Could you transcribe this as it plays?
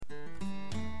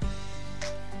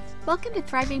Welcome to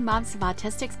Thriving Moms of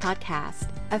Autistics podcast,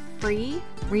 a free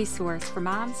resource for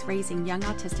moms raising young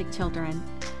autistic children.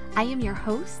 I am your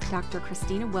host, Dr.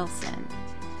 Christina Wilson.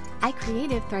 I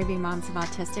created Thriving Moms of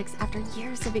Autistics after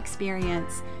years of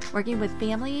experience working with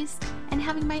families and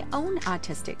having my own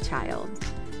autistic child.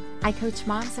 I coach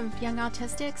moms of young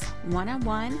autistics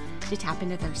one-on-one to tap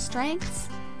into their strengths,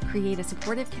 create a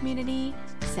supportive community,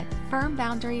 set firm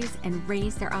boundaries, and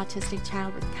raise their autistic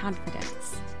child with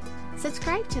confidence.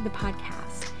 Subscribe to the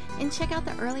podcast and check out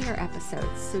the earlier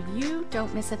episodes so you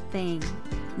don't miss a thing.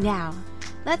 Now,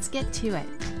 let's get to it.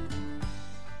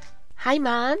 Hi,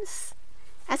 moms.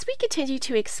 As we continue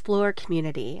to explore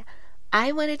community,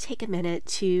 I want to take a minute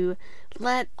to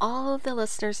let all of the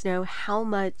listeners know how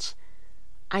much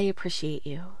I appreciate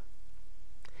you.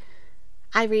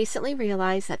 I recently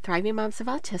realized that Thriving Moms of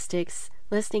Autistics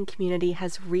listening community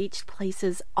has reached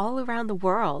places all around the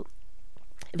world,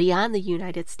 beyond the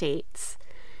United States.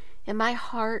 And my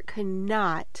heart could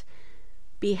not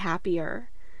be happier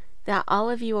that all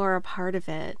of you are a part of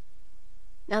it.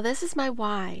 Now, this is my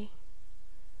why.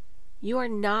 You are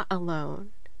not alone.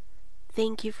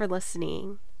 Thank you for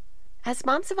listening. As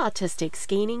moms of autistics,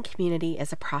 gaining community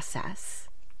is a process.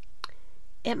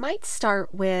 It might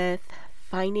start with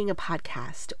finding a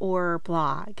podcast or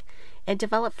blog and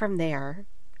develop from there,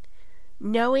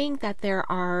 knowing that there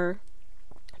are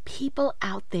people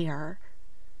out there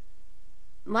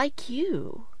like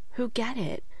you who get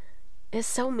it is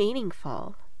so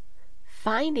meaningful.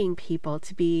 Finding people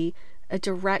to be a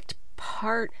direct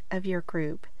part of your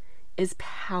group is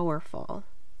powerful.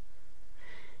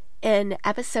 In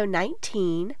episode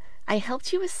 19, I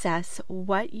helped you assess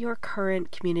what your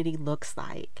current community looks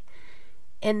like.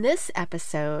 In this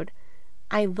episode,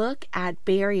 I look at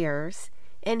barriers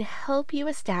and help you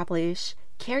establish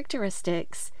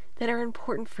characteristics that are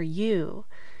important for you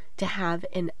to have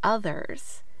in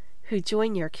others who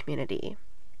join your community.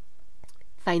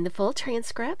 Find the full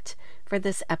transcript for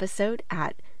this episode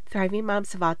at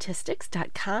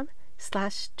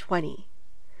thrivingmomsofautistics.com/20.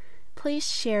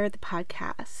 Please share the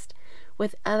podcast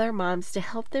with other moms to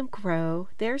help them grow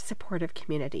their supportive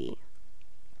community.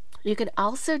 You can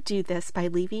also do this by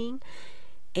leaving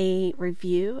a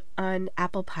review on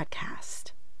Apple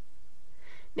Podcast.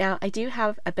 Now, I do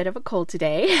have a bit of a cold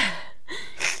today,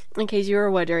 in case you were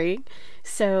wondering,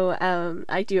 so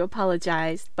I do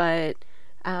apologize, but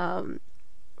I'm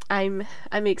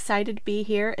excited to be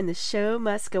here, and the show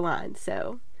must go on.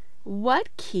 So, what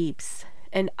keeps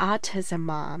an autism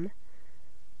mom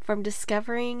from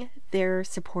discovering their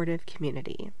supportive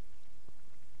community?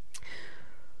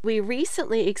 We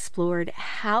recently explored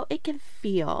how it can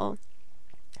feel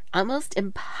almost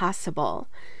impossible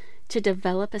to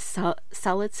develop a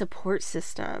solid support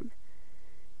system.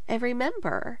 And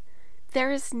remember,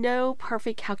 there is no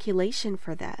perfect calculation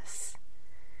for this.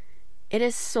 It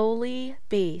is solely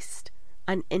based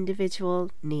on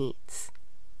individual needs.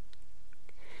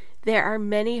 There are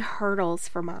many hurdles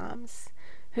for moms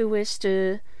who wish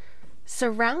to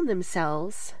surround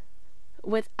themselves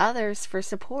with others for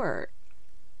support.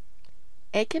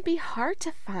 It can be hard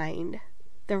to find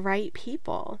the right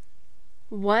people.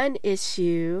 One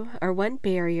issue or one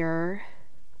barrier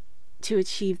to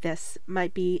achieve this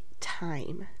might be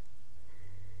time.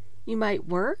 You might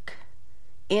work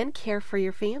and care for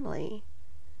your family.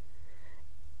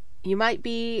 You might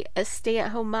be a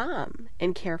stay-at-home mom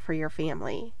and care for your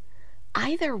family.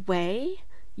 Either way,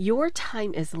 your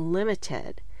time is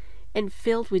limited and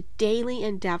filled with daily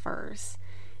endeavors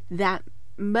that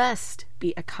must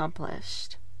be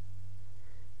accomplished.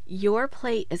 Your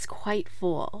plate is quite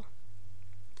full.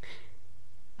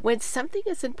 When something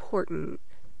is important,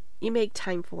 you make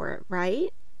time for it,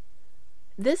 right?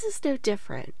 This is no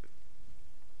different.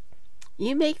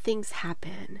 You make things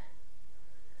happen.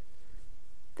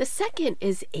 The second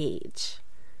is age.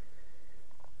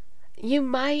 You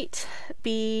might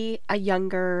be a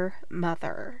younger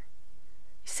mother,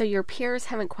 so your peers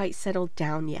haven't quite settled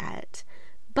down yet,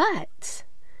 but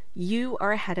you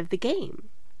are ahead of the game.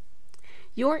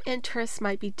 Your interests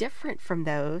might be different from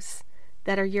those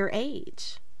that are your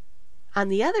age. On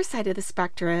the other side of the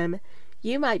spectrum,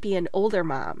 you might be an older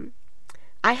mom.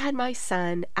 I had my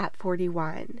son at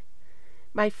 41.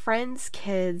 My friends'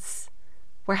 kids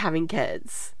were having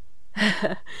kids.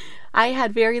 I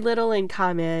had very little in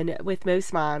common with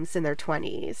most moms in their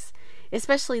 20s,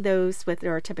 especially those with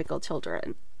neurotypical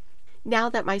children. Now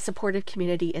that my supportive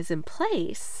community is in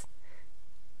place,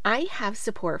 I have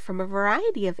support from a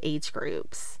variety of age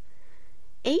groups.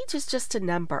 Age is just a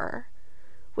number.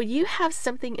 When you have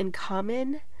something in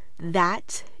common,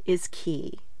 that is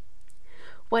key.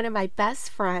 One of my best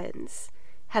friends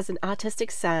has an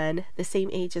autistic son the same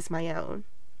age as my own,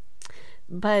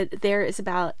 but there is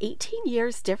about 18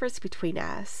 years difference between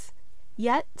us.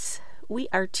 Yet, we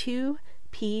are two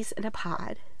peas in a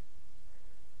pod.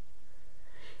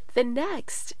 The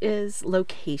next is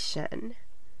location.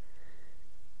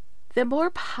 The more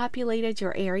populated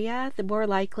your area, the more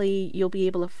likely you'll be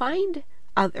able to find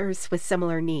others with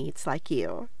similar needs like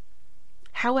you.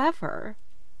 However,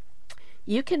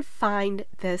 you can find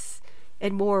this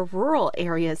in more rural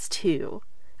areas too.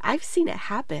 I've seen it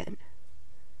happen.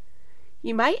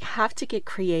 You might have to get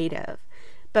creative,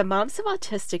 but moms of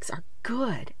autistics are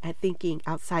good at thinking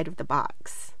outside of the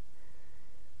box.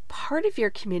 Part of your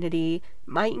community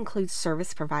might include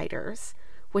service providers,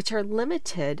 which are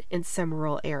limited in some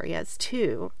rural areas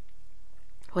too.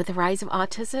 With the rise of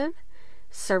autism,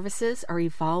 services are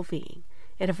evolving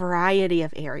in a variety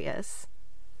of areas.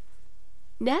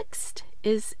 Next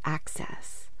is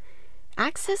access.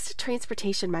 Access to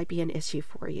transportation might be an issue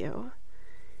for you.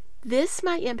 This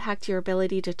might impact your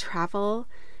ability to travel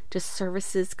to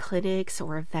services, clinics,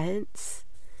 or events.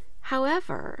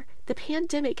 However, the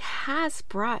pandemic has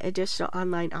brought additional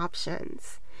online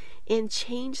options and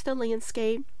changed the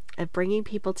landscape of bringing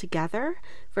people together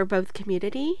for both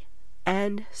community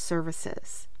and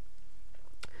services.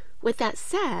 With that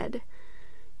said,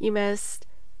 you must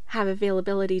have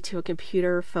availability to a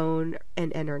computer, phone,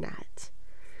 and internet.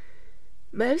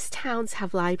 Most towns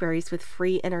have libraries with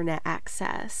free internet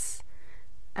access,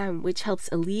 which helps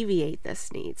alleviate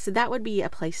this need. So that would be a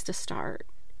place to start.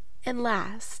 And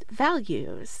last,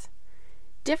 values.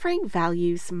 Differing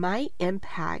values might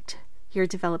impact your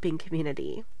developing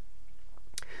community.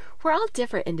 We're all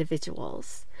different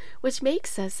individuals, which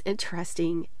makes us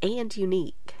interesting and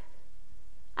unique.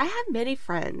 I have many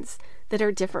friends that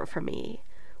are different from me.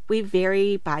 We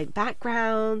vary by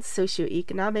background,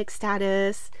 socioeconomic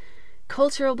status,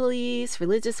 cultural beliefs,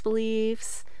 religious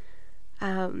beliefs.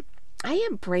 I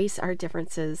embrace our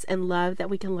differences and love that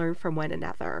we can learn from one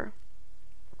another.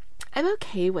 I'm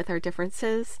okay with our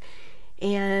differences,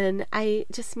 and I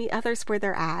just meet others where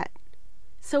they're at.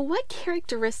 So what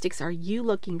characteristics are you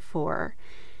looking for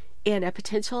in a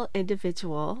potential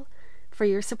individual for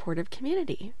your supportive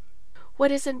community?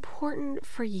 What is important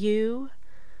for you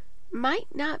might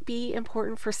not be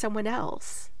important for someone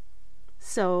else.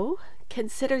 So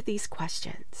consider these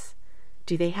questions.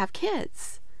 Do they have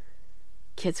kids?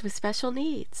 Kids with special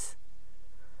needs?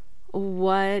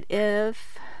 What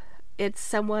if it's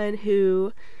someone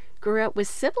who grew up with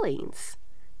siblings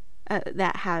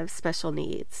that have special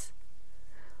needs?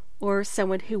 Or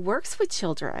someone who works with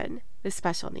children with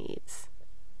special needs?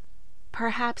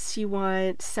 Perhaps you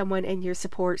want someone in your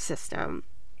support system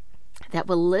that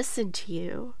will listen to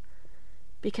you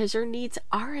because your needs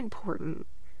are important.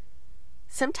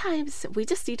 Sometimes we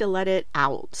just need to let it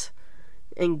out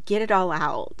and get it all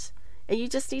out, and you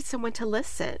just need someone to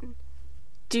listen.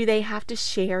 Do they have to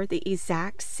share the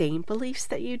exact same beliefs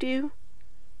that you do?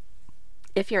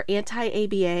 If you're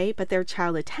anti-ABA but their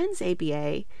child attends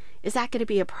ABA, is that going to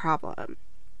be a problem?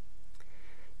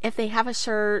 If they have a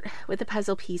shirt with the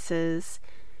puzzle pieces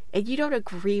and you don't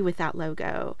agree with that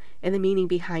logo and the meaning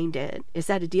behind it, is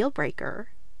that a deal breaker?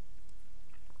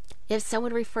 If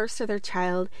someone refers to their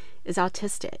child as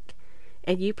autistic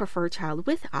and you prefer a child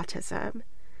with autism,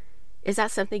 is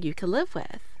that something you can live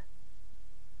with?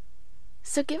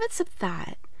 So give it some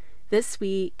thought this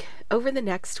week, over the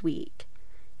next week,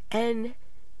 and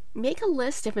make a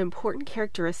list of important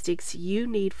characteristics you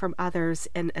need from others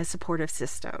in a supportive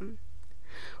system.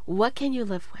 What can you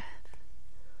live with?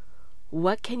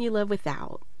 What can you live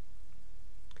without?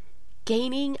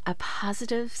 Gaining a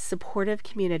positive, supportive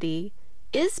community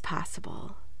is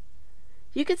possible.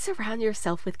 You can surround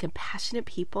yourself with compassionate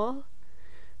people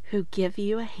who give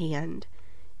you a hand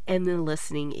and the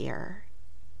listening ear.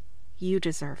 You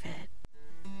deserve it.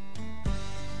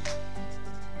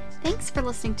 Thanks for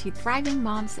listening to Thriving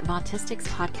Moms of Autistics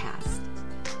podcast.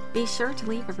 Be sure to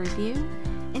leave a review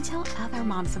and tell other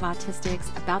moms of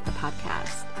autistics about the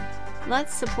podcast.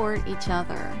 Let's support each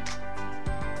other.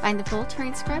 Find the full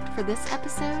transcript for this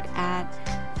episode at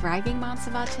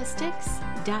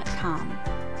thrivingmomsofautistics.com.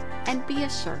 And be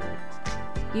assured,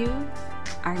 you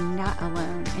are not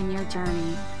alone in your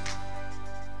journey.